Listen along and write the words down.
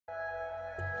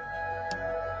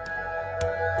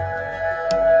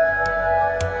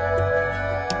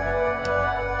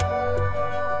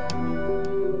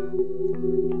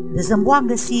The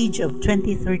Zamboanga siege of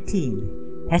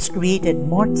 2013 has created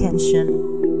more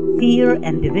tension, fear,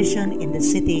 and division in the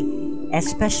city,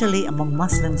 especially among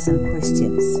Muslims and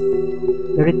Christians.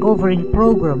 The recovering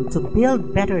program to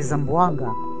build better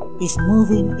Zamboanga is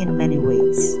moving in many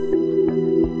ways.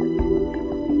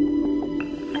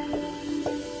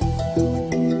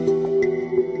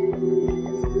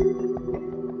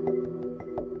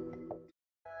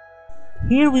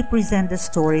 Here we present the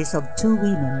stories of two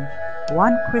women,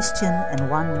 one Christian and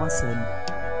one Muslim,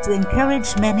 to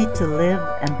encourage many to live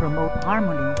and promote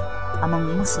harmony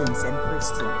among Muslims and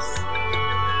Christians.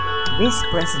 This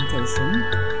presentation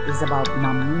is about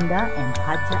Aminda and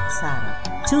Hajja Sara,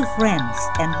 two friends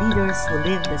and leaders who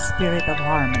live the spirit of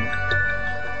harmony.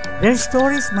 Their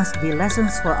stories must be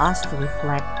lessons for us to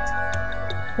reflect.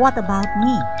 What about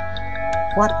me?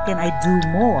 What can I do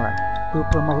more to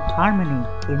promote harmony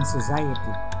in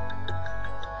society?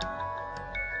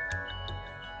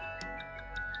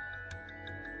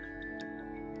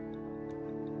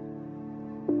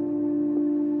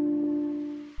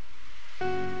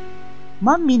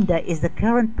 Aminda is the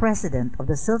current president of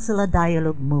the Silsila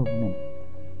Dialogue Movement.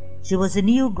 She was a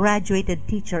new graduated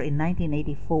teacher in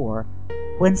 1984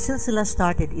 when Silsila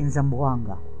started in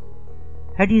Zamboanga.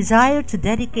 Her desire to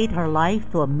dedicate her life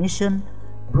to a mission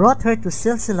brought her to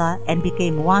Silsila and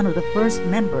became one of the first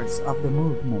members of the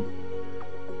movement.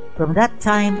 From that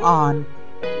time on,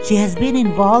 she has been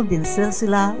involved in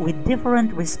Silsila with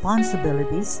different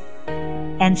responsibilities,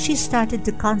 and she started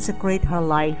to consecrate her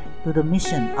life to the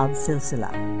mission of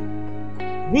Silsila.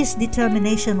 This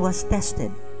determination was tested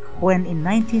when in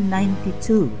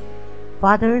 1992,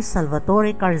 Father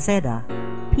Salvatore Carzeda,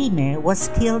 Pime, was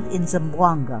killed in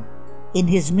Zamboanga in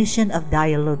his mission of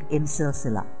dialogue in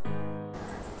Silsila.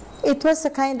 It was a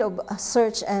kind of a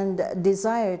search and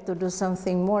desire to do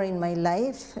something more in my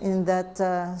life, in that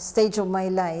stage of my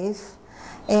life.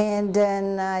 And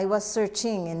then I was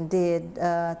searching indeed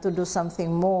to do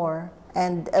something more,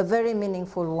 and a very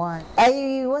meaningful one.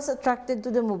 I was attracted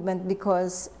to the movement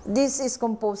because this is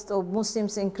composed of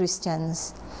Muslims and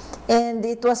Christians. And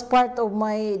it was part of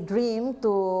my dream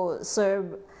to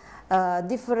serve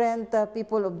different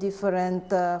people of different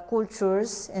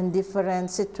cultures and different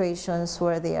situations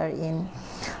where they are in.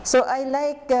 So I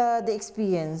like the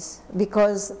experience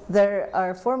because there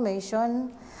are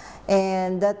formation,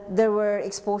 and that there were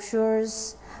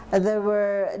exposures, there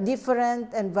were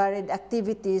different and varied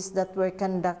activities that were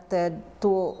conducted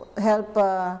to help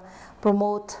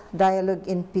promote dialogue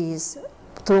in peace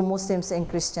through Muslims and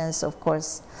Christians, of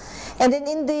course. And then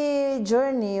in the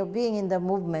journey of being in the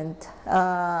movement,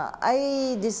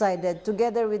 I decided,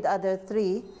 together with other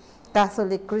three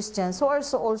Catholic Christians who are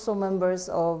also members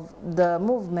of the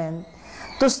movement,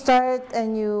 to start a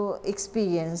new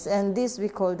experience, and this we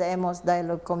call the Emos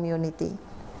Dialogue Community.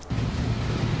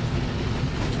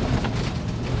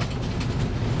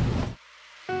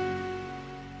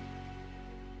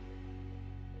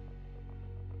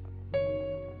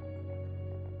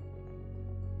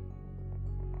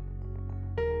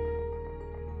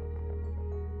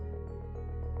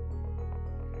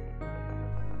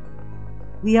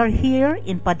 We are here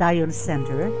in Padayon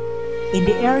Center, in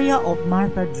the area of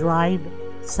Martha Drive,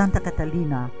 Santa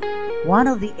Catalina, one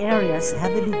of the areas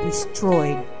heavily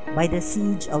destroyed by the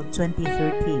siege of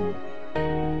 2013.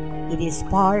 It is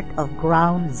part of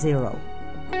Ground Zero.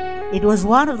 It was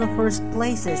one of the first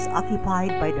places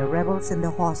occupied by the rebels and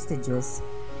the hostages,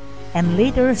 and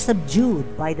later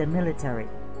subdued by the military.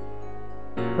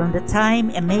 From the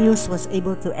time Emmaus was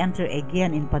able to enter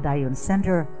again in Padayon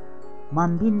Center,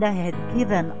 Aminda had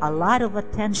given a lot of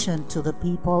attention to the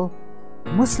people,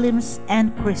 Muslims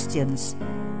and Christians,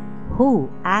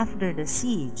 who, after the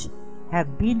siege,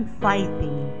 have been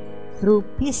fighting through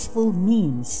peaceful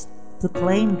means to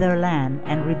claim their land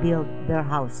and rebuild their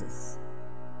houses.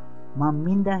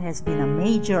 Aminda has been a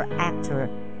major actor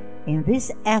in this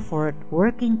effort,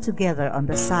 working together on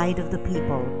the side of the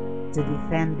people to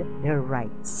defend their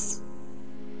rights.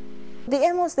 The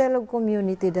Emos Dialogue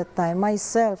community that time,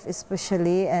 myself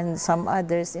especially and some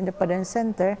others in the Padayon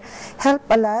Center, helped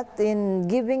a lot in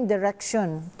giving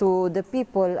direction to the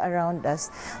people around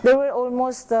us. There were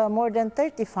almost more than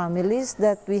 30 families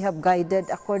that we have guided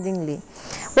accordingly.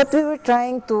 What we were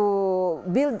trying to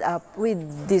build up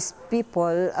with these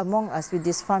people among us, with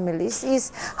these families,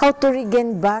 is how to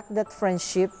regain back that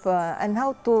friendship and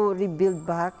how to rebuild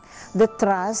back the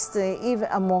trust even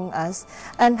among us,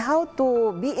 and how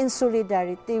to be in solution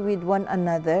solidarity with one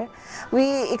another.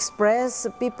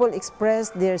 People express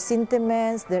their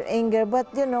sentiments, their anger, but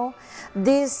you know,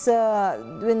 this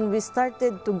when we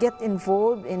started to get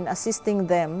involved in assisting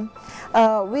them,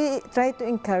 we try to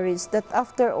encourage that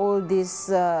after all these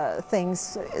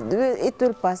things, it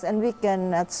will pass, and we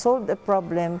cannot solve the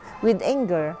problem with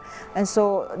anger. And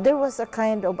so there was a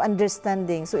kind of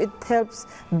understanding. So it helps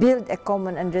build a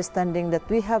common understanding that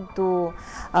we have to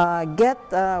get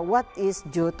what is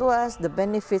due to us, the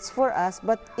benefits for us,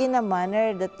 but in a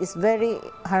manner that is very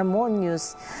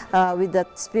harmonious, with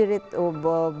that spirit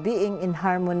of being in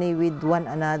harmony with one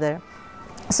another.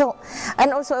 So,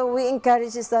 and also we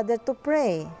encourage each other to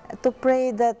pray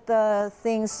that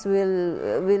things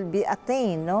will be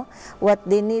attained. No, what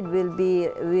they need will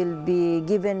be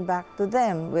given back to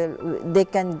them. They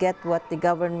can get what the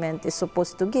government is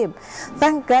supposed to give.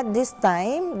 Thank God, this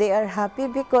time they are happy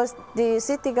because the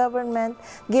city government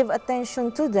gave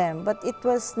attention to them. But it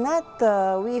was not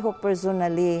we who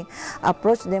personally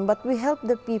approached them, but we helped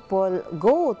the people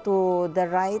go to the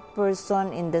right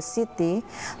person in the city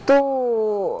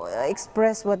to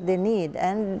express what they need,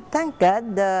 and thank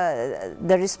God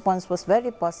the response was very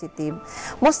positive.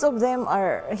 Most of them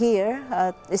are here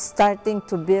starting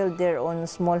to build their own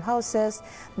small houses.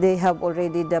 They have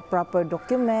already the proper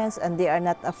documents, and they are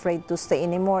not afraid to stay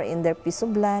anymore in their piece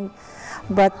of land.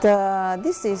 But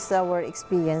this is our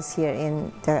experience here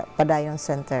in the Padayon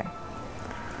Center.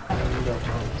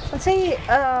 Say,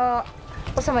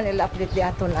 sa Manila update di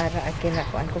aton ara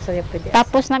kinakuan ko sa pwede.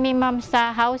 Tapos nami ma'am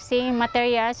sa housing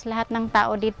materials, lahat ng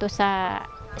tao dito sa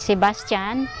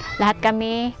Sebastian, lahat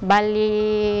kami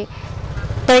bali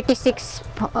 36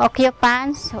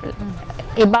 occupants.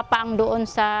 Iba pa ang doon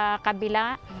sa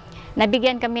kabila.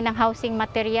 Nabigyan kami ng housing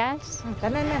materials.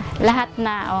 Lahat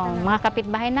na, mga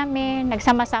kapitbahay namin,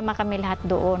 nagsama-sama kami lahat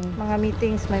doon. Mga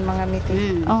meetings, may mga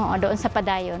meetings. Oo, doon sa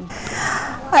Padayon.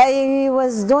 I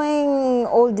was doing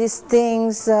all these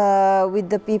things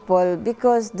with the people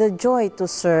because the joy to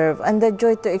serve and the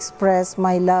joy to express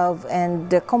my love and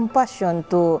the compassion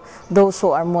to those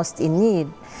who are most in need.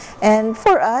 And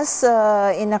for us,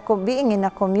 being in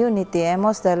a community, a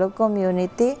Most Dialogue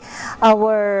community,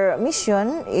 our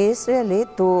mission is really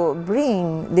to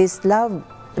bring this love,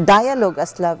 dialogue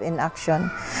as love in action.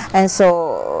 And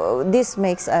so this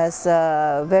makes us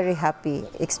a very happy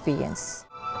experience.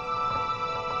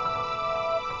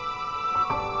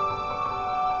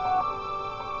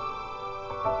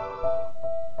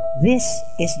 This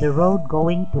is the road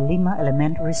going to Lima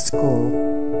Elementary School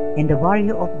in the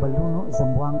barrio of Baluno,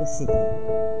 Zamboanga City.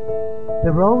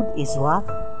 The road is rough,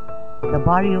 the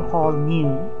barrio hall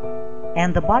new,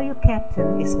 and the barrio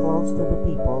captain is close to the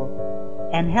people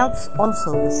and helps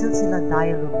also the Silsila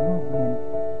Dialogue movement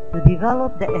to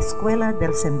develop the Escuela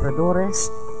del Sembradores,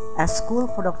 a school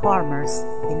for the farmers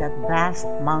in that vast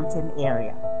mountain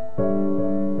area.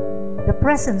 The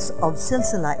presence of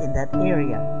Silsila in that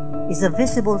area is a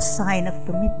visible sign of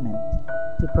commitment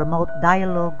to promote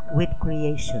dialogue with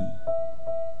creation.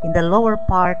 In the lower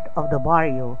part of the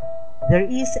barrio, there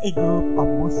is a group of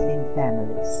Muslim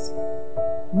families.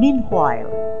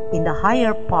 Meanwhile, in the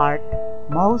higher part,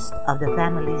 most of the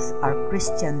families are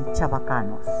Christian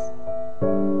Chavacanos.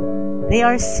 They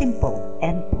are simple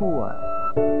and poor,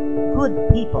 good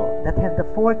people that have the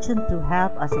fortune to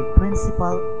have as a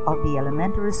principal of the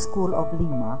elementary school of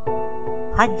Lima,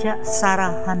 Hajja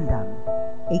Sarah Handang,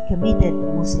 a committed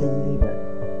Muslim leader.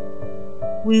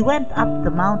 We went up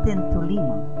the mountain to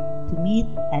Lima to meet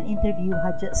and interview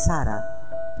Hajja Sarah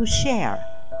to share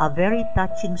a very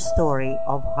touching story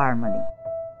of harmony.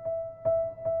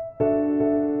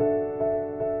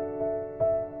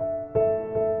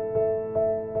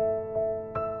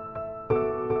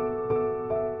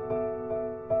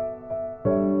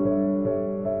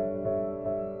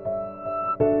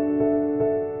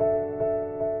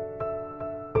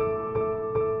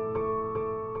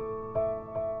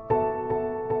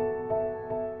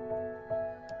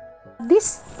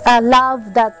 This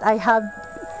love that I have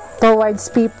towards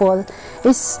people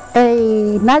is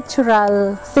a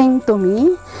natural thing to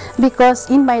me because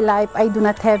in my life I do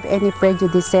not have any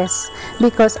prejudices,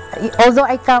 because although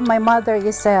my mother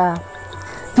is a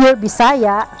pure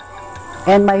Bisaya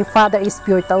and my father is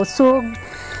pure Tausug,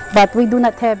 but we do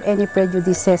not have any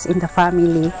prejudices in the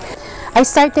family. I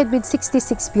started with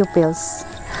 66 pupils,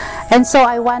 and so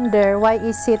I wonder why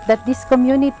is it that this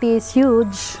community is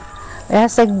huge. It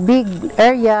has a big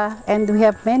area and we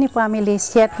have many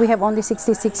families, yet we have only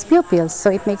 66 pupils,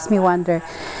 so it makes me wonder.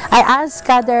 I asked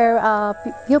other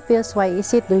pupils, why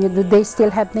is it? Do they still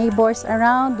have neighbors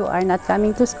around who are not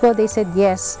coming to school? They said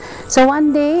yes. So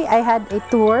one day I had a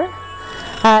tour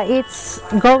It's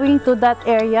going to that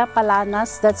area,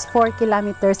 Palanas, that's 4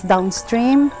 kilometers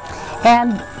downstream,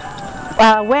 and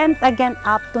went again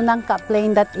up to Nangka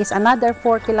Plain, that is another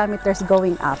 4 kilometers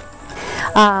going up.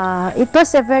 It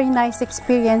was a very nice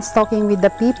experience talking with the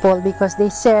people, because they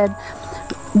said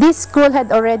this school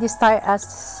had already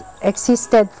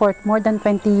existed for more than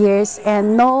 20 years,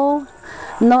 and no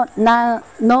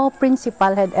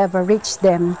principal had ever reached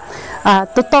them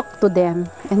to talk to them.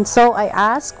 And so I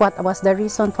asked what was the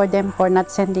reason for them for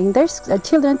not sending their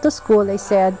children to school. They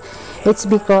said it's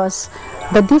because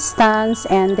the distance,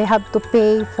 and they have to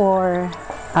pay for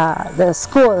the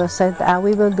school. Said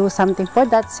we will do something for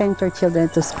that, send your children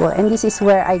to school. And this is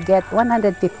where I get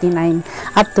 159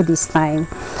 up to this time.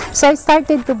 So I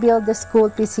started to build the school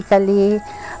physically,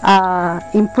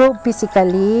 improve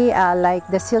physically, like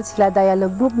the Silsila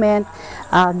Dialogue Movement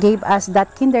gave us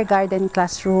that kindergarten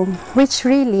classroom, which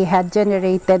really had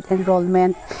generated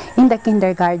enrollment in the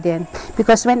kindergarten,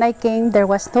 because when I came, there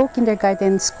was no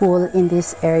kindergarten school in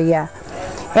this area.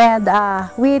 And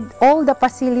with all the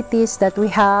facilities that we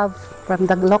have from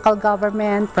the local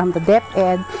government, from the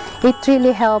DepEd, it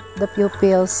really helped the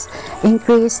pupils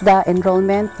increase the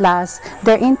enrollment, plus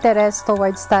their interest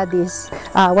towards studies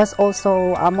was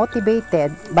also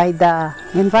motivated by the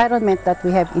environment that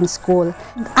we have in school.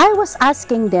 I was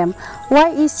asking them,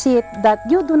 why is it that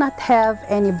you do not have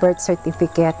any birth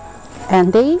certificate?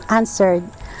 And they answered,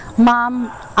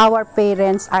 Ma'am, our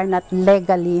parents are not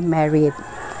legally married.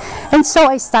 And so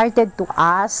I started to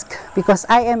ask, because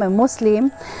I am a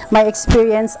Muslim, my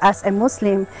experience as a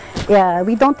Muslim,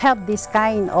 we don't have this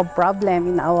kind of problem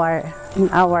in our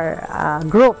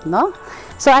group, no?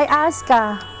 So I asked,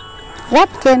 what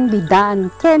can be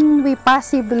done? Can we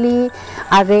possibly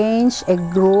arrange a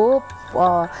group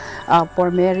for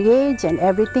marriage and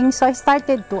everything? So I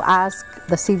started to ask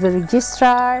the civil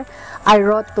registrar. I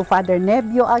wrote to Father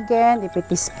Nebio again, if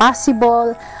it is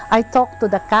possible. I talked to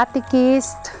the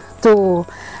catechist to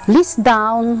list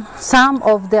down some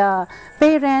of the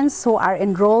parents who are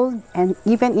enrolled and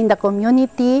even in the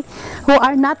community who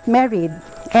are not married.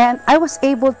 And I was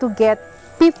able to get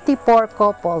 54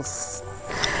 couples.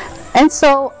 And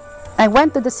so I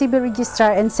went to the civil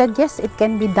registrar and said, yes, it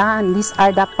can be done. These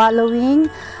are the following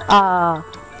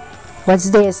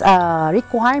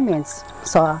requirements.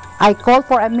 So I called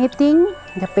for a meeting.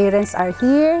 The parents are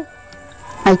here.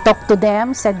 I talked to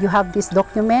them, said, you have these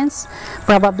documents,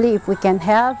 probably if we can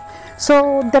help.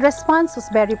 So the response was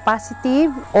very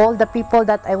positive. All the people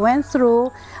that I went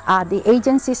through, the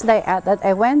agencies that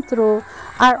I went through,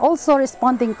 are also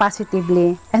responding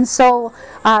positively. And so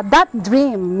that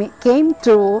dream came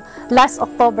true last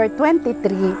October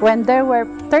 23, when there were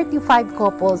 35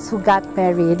 couples who got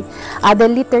married. The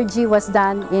liturgy was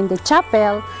done in the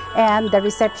chapel, and the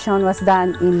reception was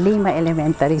done in Lima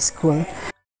Elementary School.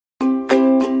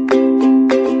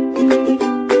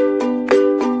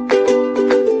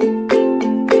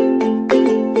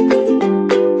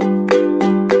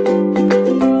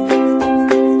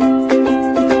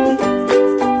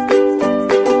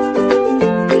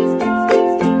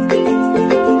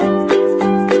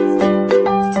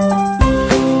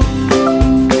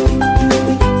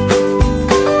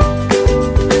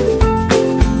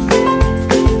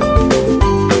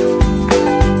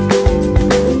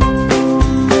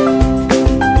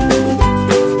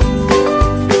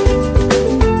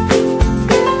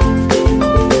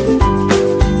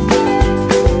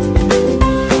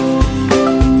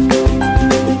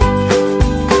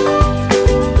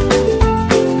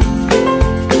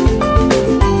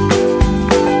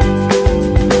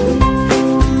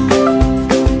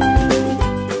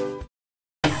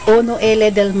 Uno ele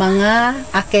del mga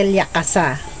aquella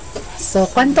casa. So,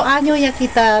 ¿cuánto año ya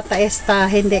kita esta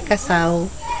hindi kasaw?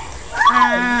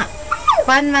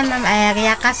 Kwan man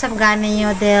ya kasab gani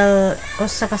yo del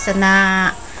usa kasa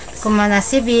na kumana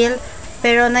civil,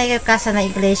 pero na kasa na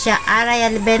iglesia. Ara ya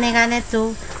bene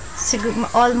ganito,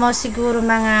 almost siguro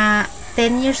mga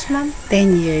 10 years, ma'am.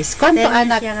 10 years. ¿Cuánto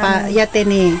anak pa ya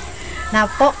tini? Na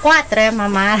po, 4,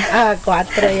 mama.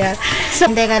 4 ya.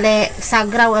 So, hindi gali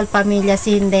sagraw al pamilya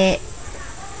hindi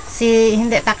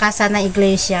takasa na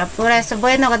iglesia. Pura so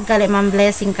bueno kad gali man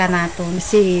blessing ka naton.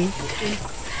 Sí.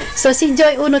 So si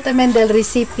Joy uno también del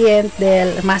recipient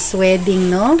del mass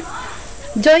wedding, no?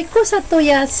 Joy, cosa tu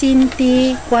ya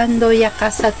sinti cuando ya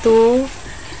casa tú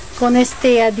con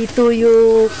ya di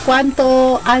tuyo?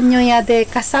 ¿Cuánto año ya de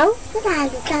casado?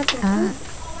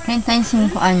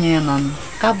 35 año ya, ma'am.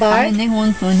 Kabar? Kami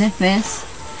juntos de Fes.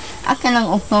 Akilang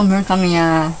October kami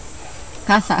ya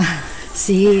casa.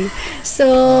 Sí.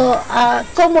 So,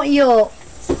 ¿cómo yo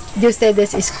de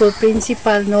ustedes school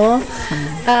principal, ¿no?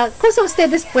 Cosa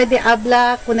ustedes puede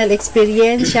hablar con la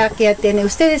experiencia que tiene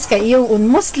ustedes kayo un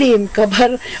Muslim,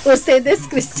 kabar ustedes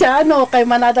Cristiano, kay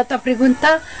manada ta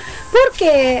pregunta,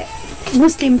 porque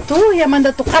Muslim to,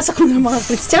 yamanda to kasa ko ng mga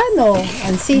Kristiyano,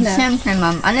 ansina. Siyempre,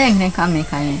 ma'am, alegre kami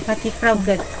kayo. Pati proud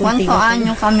ka Kwanto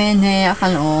anyo kami na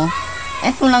akalo,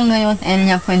 eto lang ngayon,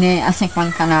 niya pwede asikwan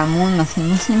ka namon, masin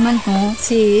Musliman to.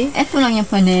 Si? Eto lang niya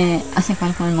pwede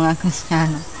asikwan ko ng mga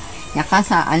Kristiyano.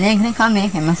 Yakasa, alegre kami,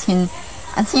 kaya masin,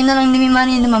 at sino lang nimi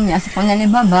mani naman niya, asikwan na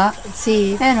libaba.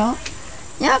 Si? Pero,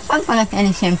 yakpan pala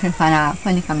kayo, siyempre, para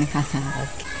pwede kami kasama.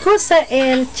 Cosa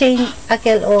el change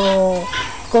aquel o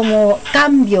como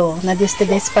cambio na de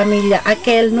ustedes familia,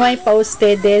 aquel no hay pa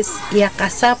ustedes y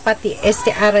casa pati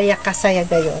este ara ya casa ya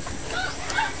gayon.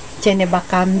 Tiene ba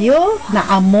cambio na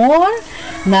amor,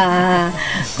 na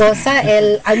cosa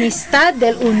el amistad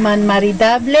del un man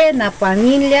maridable na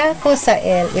familia, cosa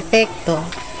el efecto.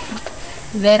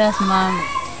 Veras, ma'am,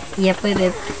 ya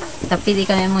puede, te pidi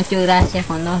kami mucho gracias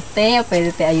con usted,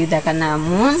 puede te ayuda ka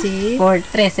namon. Sí. Por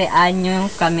 13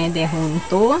 años kami de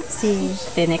junto. Sí.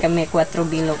 Tiene kami 4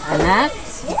 bilog anak.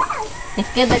 Es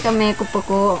que da kami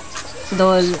kupoko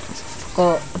dol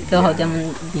ko toho jam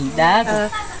didak.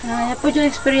 Po yung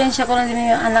experience ko lang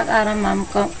din yung anak-ara, ma'am,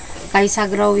 kay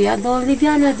sagraw ya, do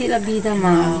liviana di la vida,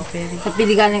 ma'am.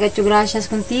 Kapiligan ka yung gracias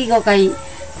contigo, kay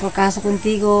pagkasa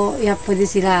contigo, ya pwede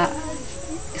sila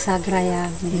sagraya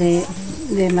de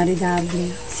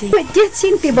maridable. Sí. Jet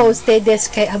sinti ba ustedes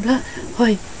kay abla,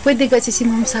 hoy, pwede ka si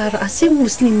Ma'am Sara, si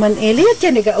Muslim man ele, at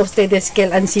yan nga ustedes kel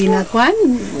ansina kwan?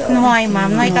 No ay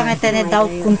ma'am, no ay kami tene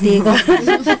doubt contigo.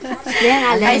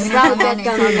 Ay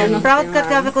proud ka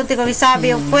kami contigo.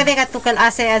 Sabi, pwede ka tukal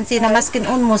ASEAN sina maskin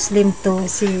un Muslim to.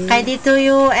 Kaya dito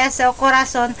yung o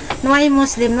corazon, no ay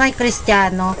Muslim, no ay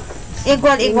Kristiyano.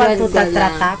 Igual to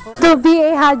tatrata. To be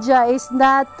a Hajja is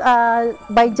not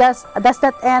does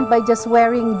not end by just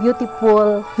wearing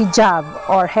beautiful hijab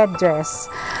or headdress.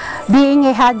 Being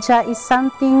a Hajja is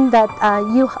something that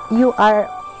you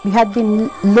had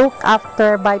been looked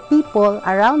after by people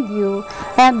around you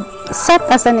and set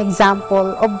as an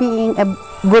example of being a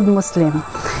good Muslim.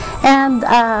 And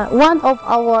one of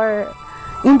our,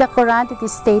 in the Quran it is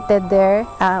stated there,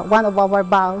 one of our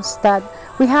vows that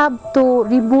we have to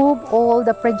remove all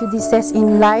the prejudices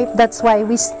in life. That's why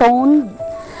we stoned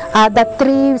the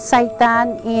tree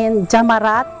Satan in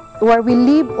Jamarat, where we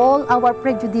leave all our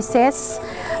prejudices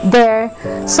there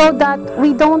so that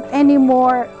we don't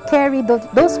anymore carry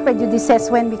those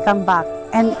prejudices when we come back.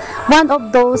 And one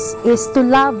of those is to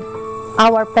love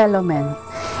our fellow men.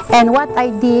 And what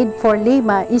I did for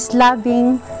Lima is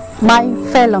loving my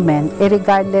fellow men,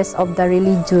 regardless of the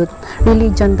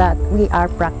religion that we are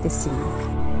practicing.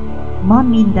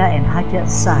 Aminda and Hajja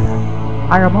Sara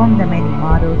are among the many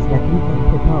models that we can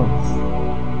propose.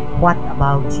 What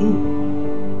about you?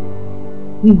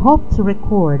 We hope to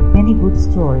record many good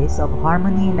stories of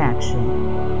harmony in action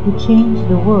to change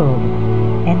the world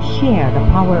and share the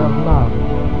power of love,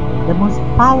 the most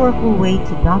powerful way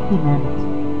to document,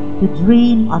 to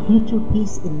dream of future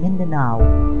peace in Mindanao,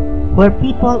 where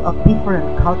people of different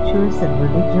cultures and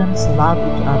religions love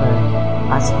each other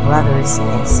as brothers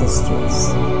and sisters.